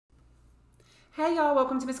Hey y'all,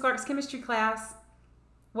 welcome to Miss Clark's chemistry class.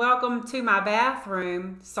 Welcome to my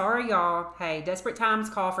bathroom. Sorry y'all. Hey, desperate times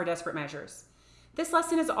call for desperate measures. This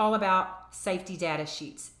lesson is all about safety data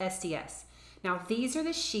sheets, SDS. Now these are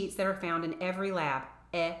the sheets that are found in every lab.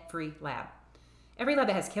 Every lab that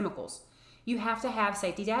has chemicals. You have to have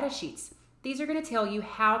safety data sheets. These are going to tell you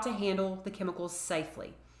how to handle the chemicals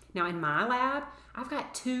safely. Now in my lab, I've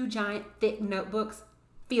got 2 giant thick notebooks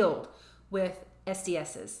filled with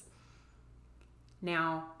SDSs.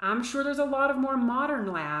 Now, I'm sure there's a lot of more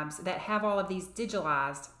modern labs that have all of these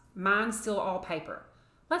digitalized. Mine's still all paper.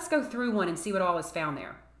 Let's go through one and see what all is found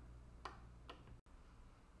there.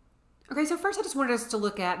 Okay, so first I just wanted us to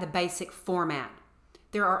look at the basic format.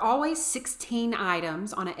 There are always 16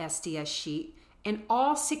 items on an SDS sheet, and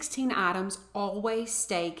all 16 items always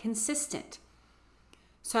stay consistent.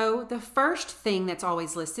 So the first thing that's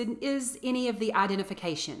always listed is any of the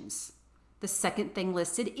identifications. The second thing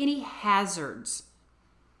listed, any hazards.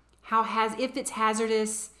 If it's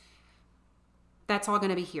hazardous, that's all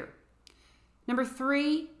going to be here. Number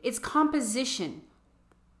 3, it's composition.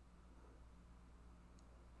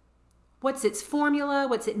 What's its formula?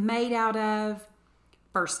 What's it made out of?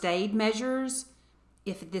 First aid measures.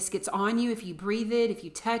 If this gets on you, if you breathe it, if you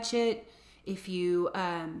touch it, if you,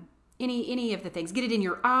 any of the things, get it in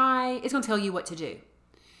your eye, it's going to tell you what to do.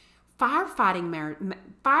 Firefighting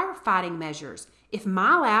measures. If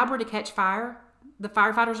my lab were to catch fire, the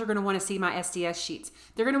firefighters are going to want to see my SDS sheets.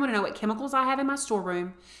 They're going to want to know what chemicals I have in my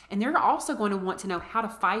storeroom, and they're also going to want to know how to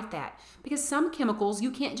fight that, because some chemicals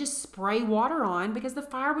you can't just spray water on because the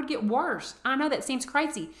fire would get worse. I know that seems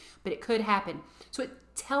crazy, but it could happen. So it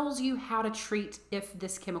tells you how to treat if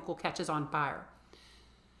this chemical catches on fire.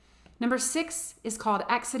 Number 6 is called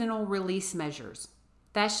accidental release measures.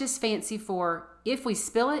 That's just fancy for if we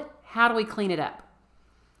spill it, how do we clean it up?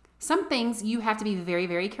 Some things you have to be very,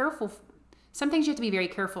 very careful. Some things you have to be very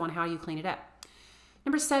careful on how you clean it up.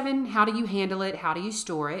 Number 7, how do you handle it? How do you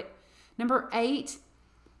store it? Number 8,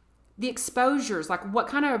 the exposures, like what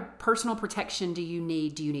kind of personal protection do you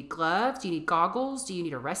need? Do you need gloves? Do you need goggles? Do you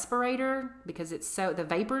need a respirator? Because the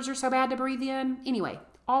vapors are so bad to breathe in. Anyway,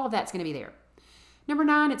 all of that's going to be there. Number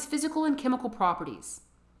 9, it's physical and chemical properties.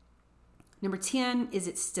 Number 10 is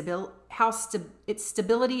its stability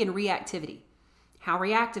and reactivity. How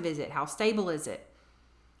reactive is it? How stable is it?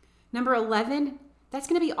 Number 11, that's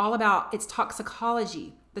going to be all about its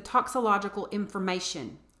toxicology, the toxicological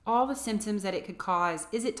information, all the symptoms that it could cause.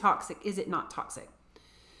 Is it toxic? Is it not toxic?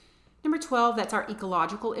 Number 12, that's our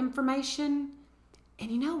ecological information.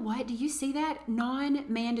 And you know what? Do you see that?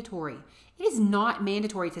 Non-mandatory. It is not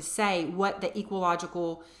mandatory to say what the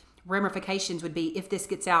ecological ramifications would be if this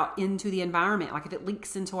gets out into the environment, like if it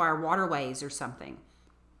leaks into our waterways or something.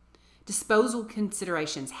 Disposal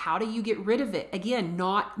considerations. How do you get rid of it? Again,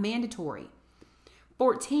 not mandatory.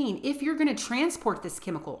 14, if you're going to transport this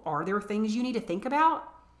chemical, are there things you need to think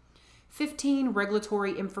about? 15,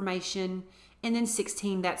 regulatory information. And then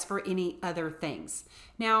 16, that's for any other things.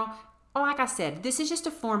 Now, like I said, this is just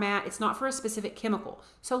a format. It's not for a specific chemical.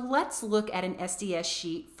 So let's look at an SDS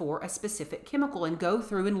sheet for a specific chemical and go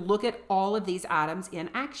through and look at all of these items in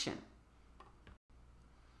action.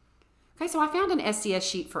 Okay, so I found an SDS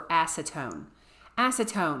sheet for acetone.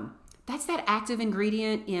 Acetone, that's that active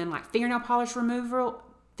ingredient in like fingernail polish remover.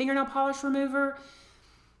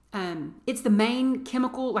 It's the main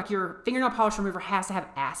chemical, like your fingernail polish remover has to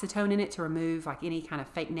have acetone in it to remove like any kind of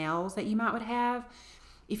fake nails that you would have.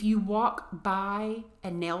 If you walk by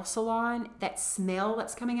a nail salon, that smell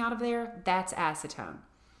that's coming out of there, that's acetone.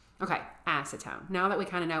 Okay, acetone. Now that we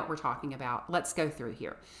kind of know what we're talking about, let's go through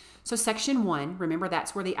here. So section 1, remember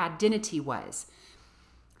that's where the identity was.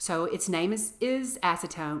 So its name is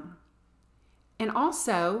acetone. And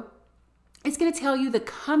also, it's going to tell you the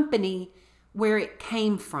company where it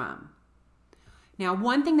came from. Now,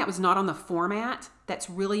 one thing that was not on the format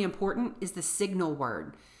that's really important is the signal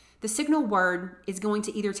word. The signal word is going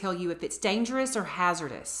to either tell you if it's dangerous or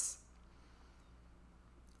hazardous.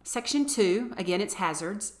 Section 2, again, it's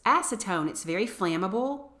hazards. Acetone, it's very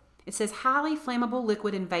flammable. It says highly flammable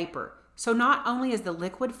liquid and vapor. So not only is the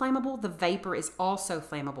liquid flammable, the vapor is also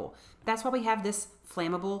flammable. That's why we have this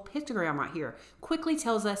flammable pictogram right here. Quickly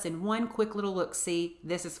tells us in one quick little look, see,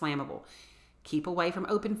 this is flammable. Keep away from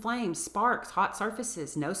open flames, sparks, hot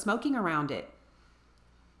surfaces, no smoking around it.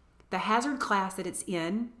 The hazard class that it's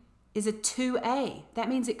in is a 2A. That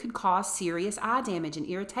means it could cause serious eye damage and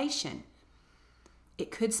irritation.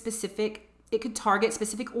 It could target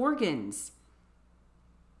specific organs.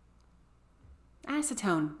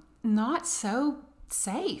 Acetone, not so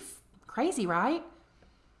safe. Crazy, right?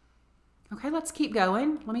 Okay, let's keep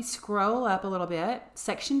going. Let me scroll up a little bit.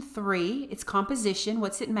 Section 3, its composition.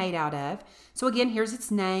 What's it made out of? So again, here's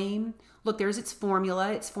its name. Look, there's its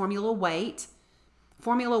formula weight.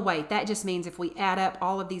 Formula weight, that just means if we add up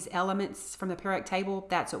all of these elements from the periodic table,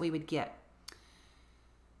 that's what we would get.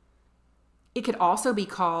 It could also be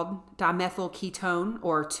called dimethyl ketone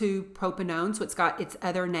or 2-propanone, so it's got its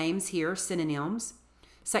other names here, synonyms.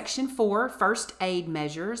 Section 4, first aid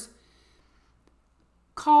measures.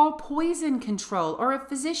 Call poison control or a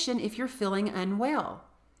physician if you're feeling unwell.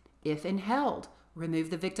 If inhaled, remove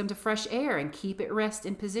the victim to fresh air and keep it rest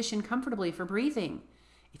in position comfortably for breathing.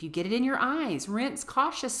 If you get it in your eyes, rinse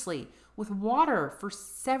cautiously with water for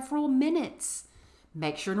several minutes.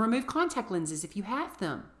 Make sure and remove contact lenses if you have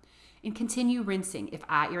them. And continue rinsing. If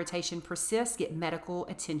eye irritation persists, get medical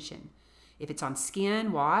attention. If it's on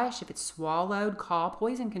skin, wash. If it's swallowed, call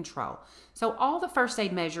poison control. So all the first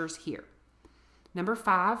aid measures here. Number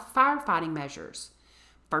 5, firefighting measures.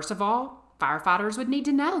 First of all, firefighters would need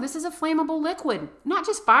to know this is a flammable liquid. Not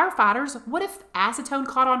just firefighters. What if acetone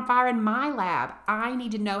caught on fire in my lab? I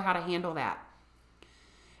need to know how to handle that.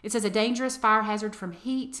 It says a dangerous fire hazard from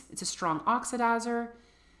heat. It's a strong oxidizer.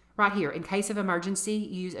 Right here, in case of emergency,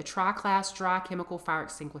 use a tri-class dry chemical fire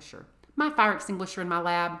extinguisher. My fire extinguisher in my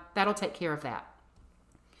lab, that'll take care of that.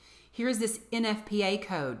 Here's this NFPA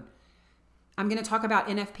code. I'm going to talk about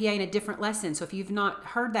NFPA in a different lesson, so if you've not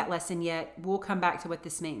heard that lesson yet, we'll come back to what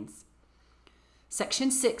this means.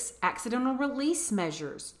 Section 6, accidental release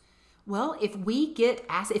measures. Well, if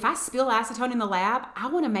I spill acetone in the lab, I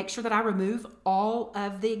want to make sure that I remove all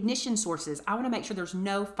of the ignition sources. I want to make sure there's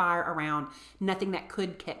no fire around, nothing that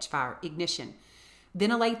could catch fire, ignition.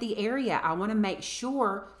 Ventilate the area. I want to make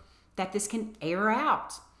sure that this can air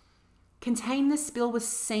out. Contain the spill with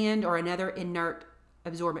sand or another inert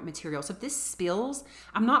absorbent material. So if this spills,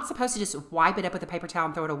 I'm not supposed to just wipe it up with a paper towel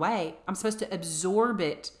and throw it away. I'm supposed to absorb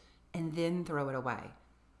it and then throw it away.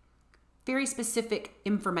 Very specific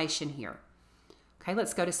information here. Okay,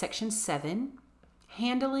 let's go to section 7,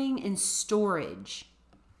 handling and storage.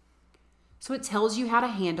 So it tells you how to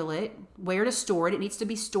handle it, where to store it. It needs to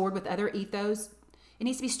be stored with other ethers. It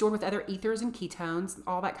needs to be stored with other ethers and ketones,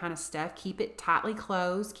 all that kind of stuff. Keep it tightly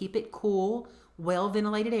closed, keep it cool,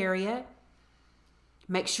 well-ventilated area.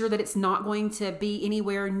 Make sure that it's not going to be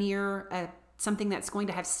anywhere near something that's going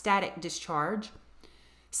to have static discharge.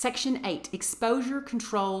 Section 8, exposure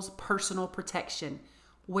controls personal protection.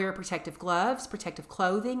 Wear protective gloves, protective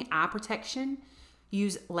clothing, eye protection.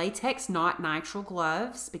 Use latex, not nitrile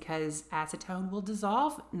gloves, because acetone will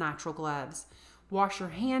dissolve nitrile gloves. Wash your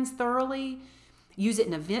hands thoroughly. Use it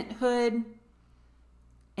in a vent hood.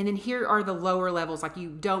 And then here are the lower levels, like you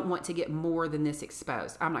don't want to get more than this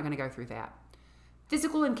exposed. I'm not going to go through that.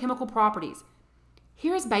 Physical and chemical properties.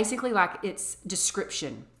 Here is basically like its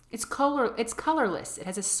description. It's colorless. It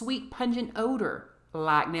has a sweet, pungent odor,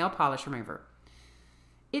 like nail polish remover.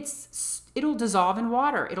 It'll dissolve in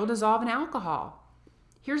water. It'll dissolve in alcohol.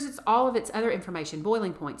 Here's all of its other information: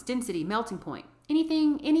 boiling points, density, melting point.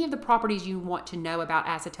 Any of the properties you want to know about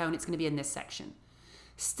acetone, it's going to be in this section.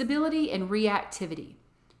 Stability and reactivity.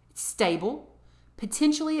 It's stable,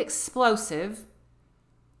 potentially explosive.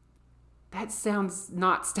 That sounds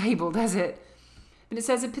not stable, does it? And it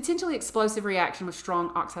says a potentially explosive reaction with strong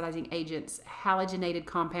oxidizing agents, halogenated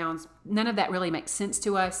compounds. None of that really makes sense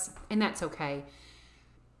to us, and that's okay.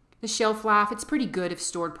 The shelf life, it's pretty good if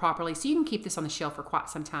stored properly, so you can keep this on the shelf for quite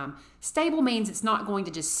some time. Stable means it's not going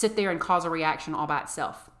to just sit there and cause a reaction all by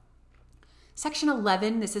itself. Section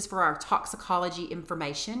 11, this is for our toxicology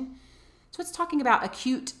information. So it's talking about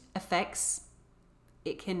acute effects.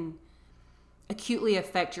 It can acutely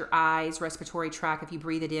affect your eyes, respiratory tract if you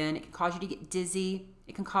breathe it in. It can cause you to get dizzy.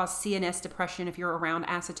 It can cause CNS depression if you're around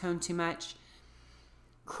acetone too much.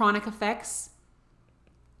 Chronic effects,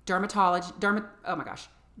 dermatitis.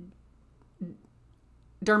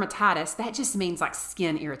 That just means like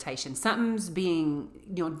skin irritation. Something's being,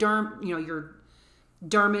 your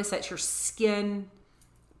dermis, that's your skin,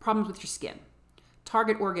 problems with your skin.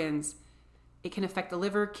 Target organs, it can affect the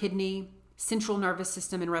liver, kidney, central nervous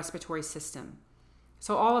system, and respiratory system.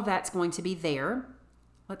 So all of that's going to be there.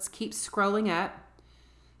 Let's keep scrolling up.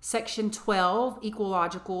 Section 12,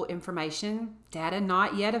 ecological information, data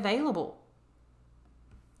not yet available.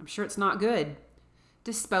 I'm sure it's not good.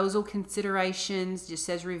 Disposal considerations, just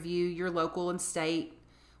says review your local and state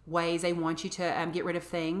ways they want you to get rid of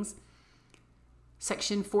things.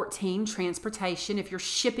 Section 14, transportation. If you're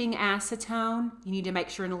shipping acetone, you need to make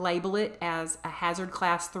sure and label it as a hazard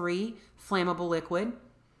class 3 flammable liquid.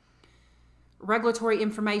 Regulatory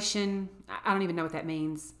information, I don't even know what that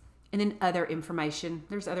means. And then other information.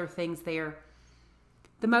 There's other things there.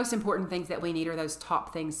 the most important things that we need are those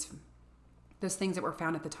top things, those things that were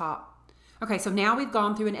found at the top. Okay, so now we've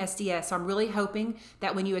gone through an SDS. So I'm really hoping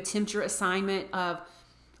that when you attempt your assignment of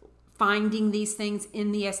finding these things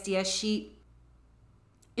in the SDS sheet,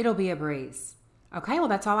 it'll be a breeze. Okay, well,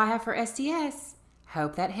 that's all I have for SDS.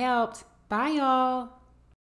 Hope that helped. Bye, y'all.